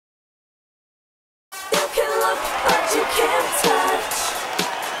The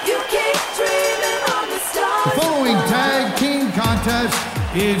following tag team contest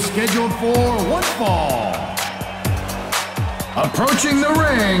is scheduled for one fall. Approaching the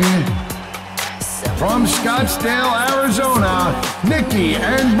ring, from Scottsdale, Arizona, Nikki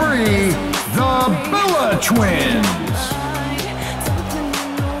and Bree, the Bella Twins.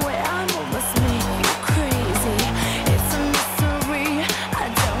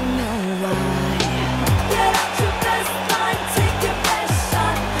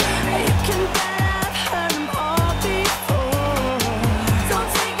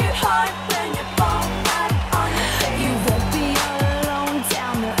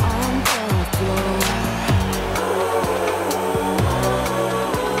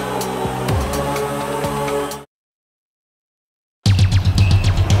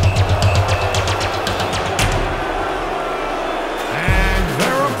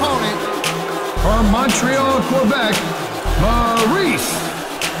 From Montreal, Quebec, Maryse.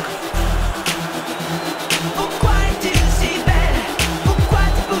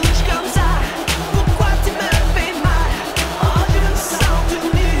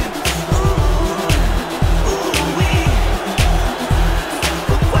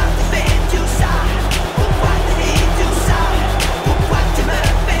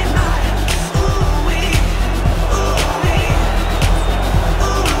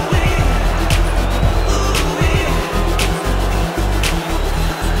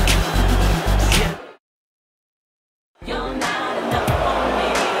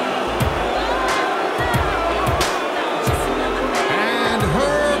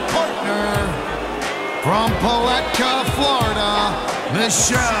 From Palatka, Florida,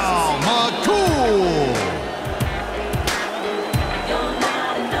 McCool.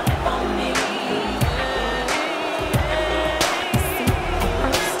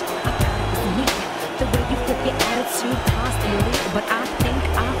 The way you flip your attitude constantly, but I think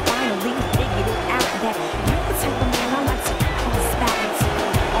I finally figured it out that you're the type of man I like to cross balance.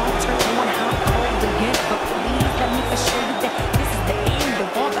 All turn on how cold again, but please let me assure you that this is the end of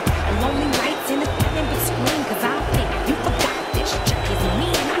all the lonely nights in between. Cause I think you forgot this chick is me,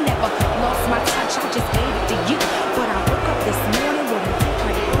 and I never lost my touch. I just gave it to you, but I woke up this morning with a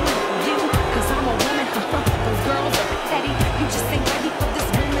different feeling for you. Cause I'm a woman, those girls are petty. You just ain't ready for this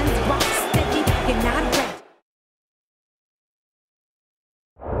woman's rock steady. You're not ready.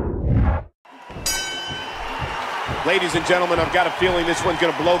 Ladies and gentlemen, I've got a feeling this one's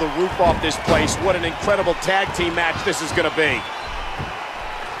going to blow the roof off this place. What an incredible tag team match this is going to be.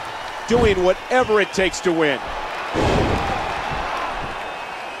 Doing whatever it takes to win.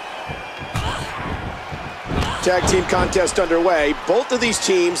 Tag team contest underway. Both of these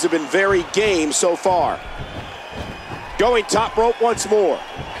teams have been very game so far. Going top rope once more.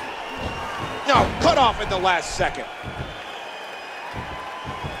 No, cut off in the last second.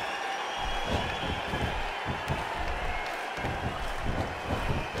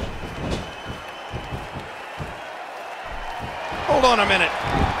 Hold on a minute.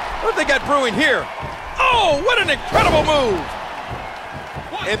 What have they got brewing here? Oh, what an incredible move!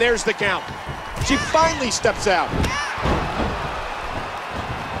 And there's the count. She finally steps out.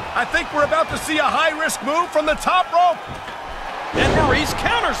 I think we're about to see a high-risk move from the top rope. And Maryse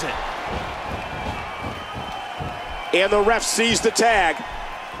counters it. And the ref sees the tag.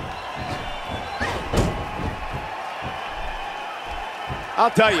 I'll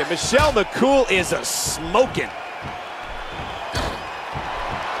tell you, McCool is a smoking.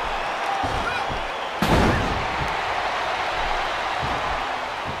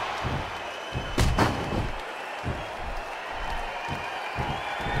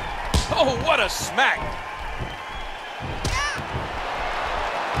 Oh, what a smack!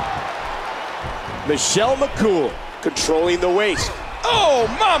 McCool controlling the waist. Oh,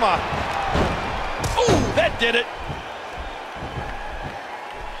 mama! Oh, that did it!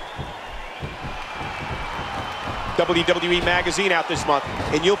 WWE Magazine out this month,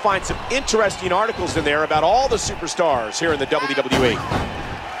 and you'll find some interesting articles in there about all the superstars here in the WWE.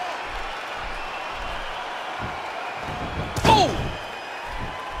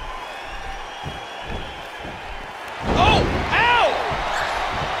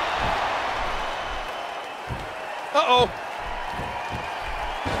 Uh-oh.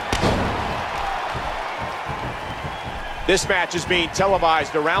 This match is being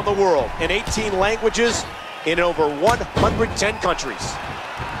televised around the world in 18 languages in over 110 countries.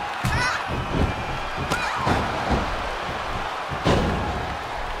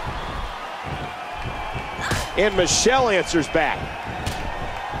 And Michelle answers back.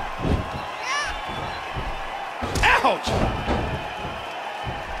 Ouch!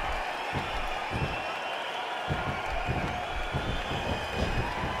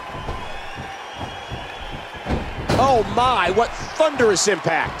 Oh my, what thunderous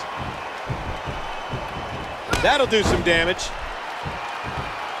impact. That'll do some damage.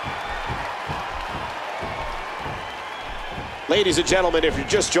 Ladies and gentlemen, if you're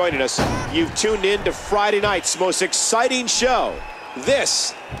just joining us, you've tuned in to Friday night's most exciting show.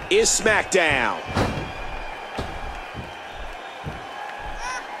 This is SmackDown.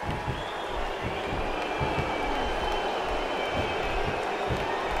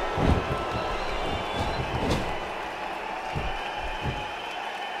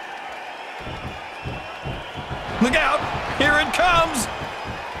 Look out! Here it comes!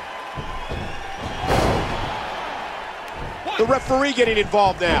 The referee getting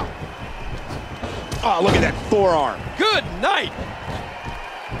involved now. Oh, look at that forearm. Good night!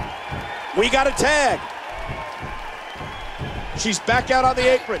 We got a tag. She's back out on the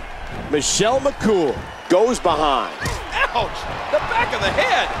apron. Michelle McCool goes behind. Ouch! The back of the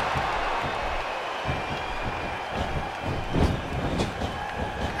head!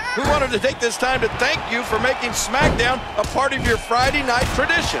 We wanted to take this time to thank you for making SmackDown a part of your Friday night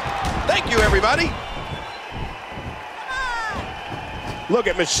tradition. Thank you, everybody. Look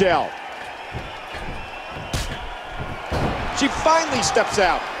at Michelle. She finally steps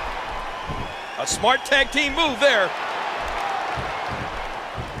out. A smart tag team move there.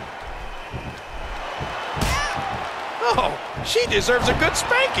 Oh, she deserves a good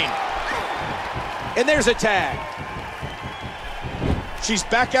spanking. And there's a tag. She's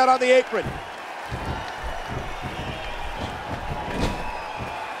back out on the apron.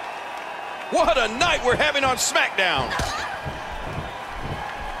 What a night we're having on SmackDown.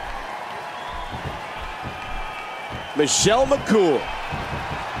 Michelle McCool.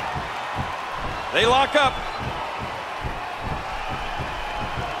 They lock up.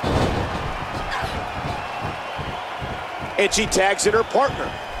 And she tags in her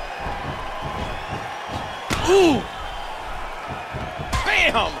partner. Ooh!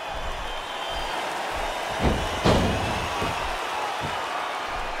 Bam!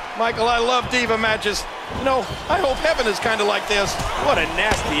 Michael, I love diva matches. You know, I hope heaven is kind of like this. What a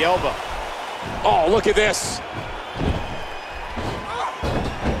nasty elbow. Oh, look at this.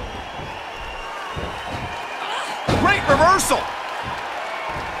 Great reversal.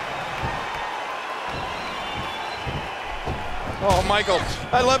 Oh, Michael,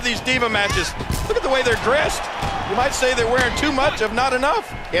 I love these diva matches. Look at the way they're dressed. You might say they're wearing too much of not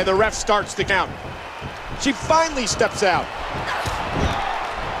enough. And the ref starts the count. She finally steps out.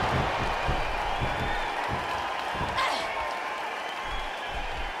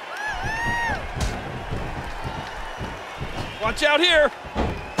 Watch out here.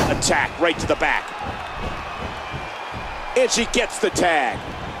 Attack right to the back. And she gets the tag.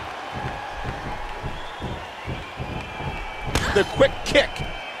 The quick kick.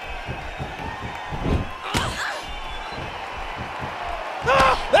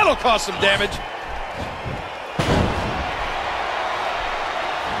 Ah, that'll cause some damage.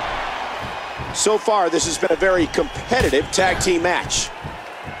 So far, this has been a very competitive tag team match.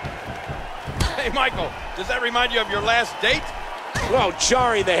 Hey, Michael, does that remind you of your last date? Oh,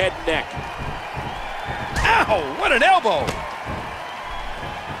 jarring the head and neck. Ow, what an elbow.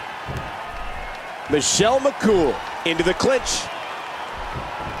 Michelle McCool into the clinch.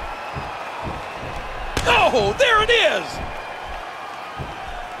 Oh, there it is.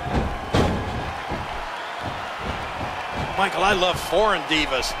 Michael, I love foreign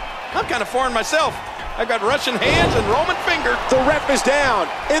divas. I'm kind of foreign myself. I've got Russian hands and Roman finger. The ref is down,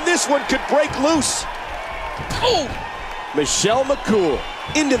 and this one could break loose. Oh! Michelle McCool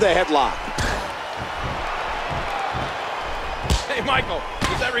into the headlock. Hey, Michael,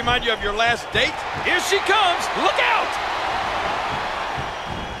 does that remind you of your last date? Here she comes. Look out!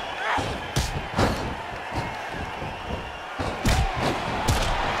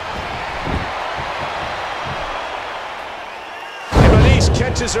 And Maryse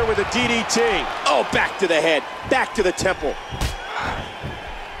catches her with a DDT. Oh, back to the head, back to the temple.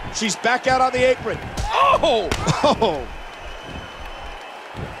 She's back out on the apron. Oh! Oh!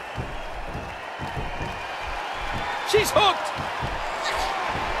 She's hooked.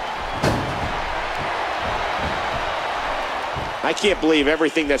 I can't believe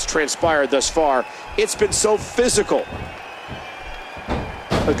everything that's transpired thus far. It's been so physical.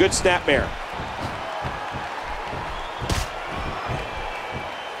 A good snapmare.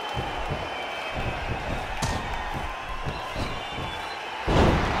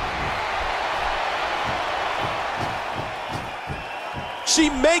 She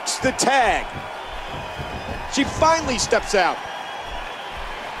makes the tag. She finally steps out.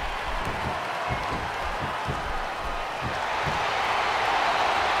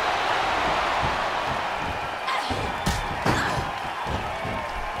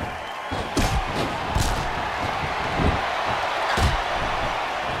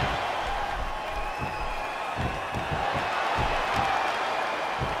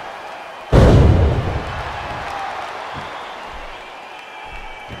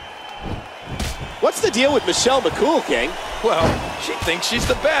 What's the deal with Michelle McCool, King? Well, she thinks she's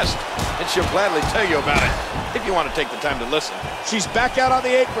the best, and she'll gladly tell you about it if you want to take the time to listen. She's back out on the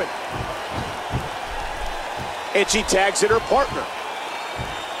apron. And she tags in her partner.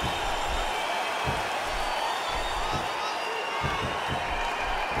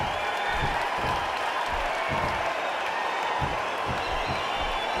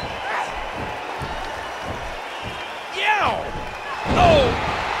 Oh!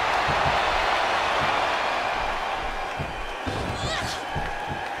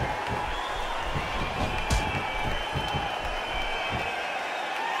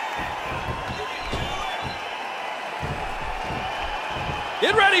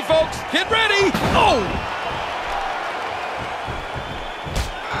 Get ready, folks! Get ready! Oh!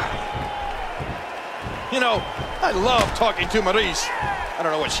 You know, I love talking to Maryse. I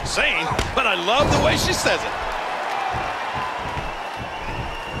don't know what she's saying, but I love the way she says it.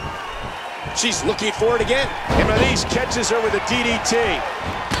 She's looking for it again, and Maryse catches her with a DDT.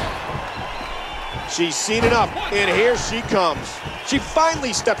 She's seen enough, and here she comes. She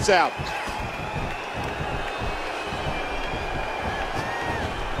finally steps out.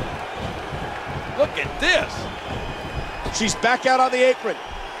 Look at this. She's back out on the apron.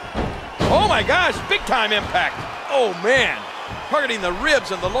 Oh my gosh, big time impact. Oh man, targeting the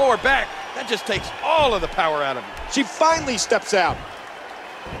ribs and the lower back. That just takes all of the power out of you. She finally steps out.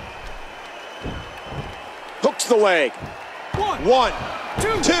 Hooks the leg. One, two.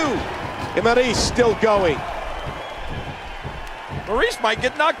 And Maryse still going. Maryse might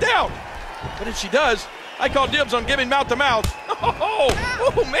get knocked out. But if she does, I call dibs on giving mouth to mouth. Oh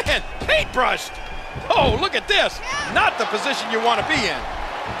man, paintbrushed. Oh, look at this. Not the position you want to be in.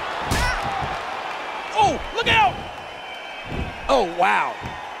 Oh, look out. Oh, wow.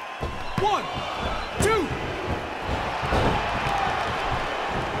 1, 2.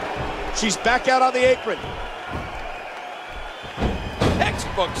 She's back out on the apron.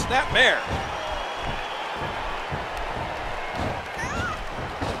 Textbook snapmare.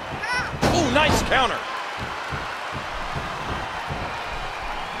 Oh, nice counter.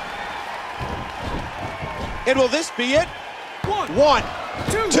 And will this be it? 1, 2, 3.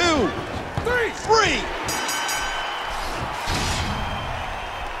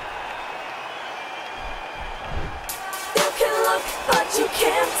 You can look, but you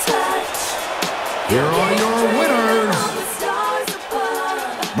can't touch. Here are your winners,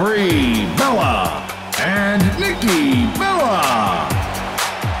 Brie Bella and Nikki Bella.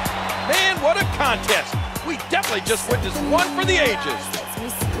 Man, what a contest. We definitely just witnessed one for the ages.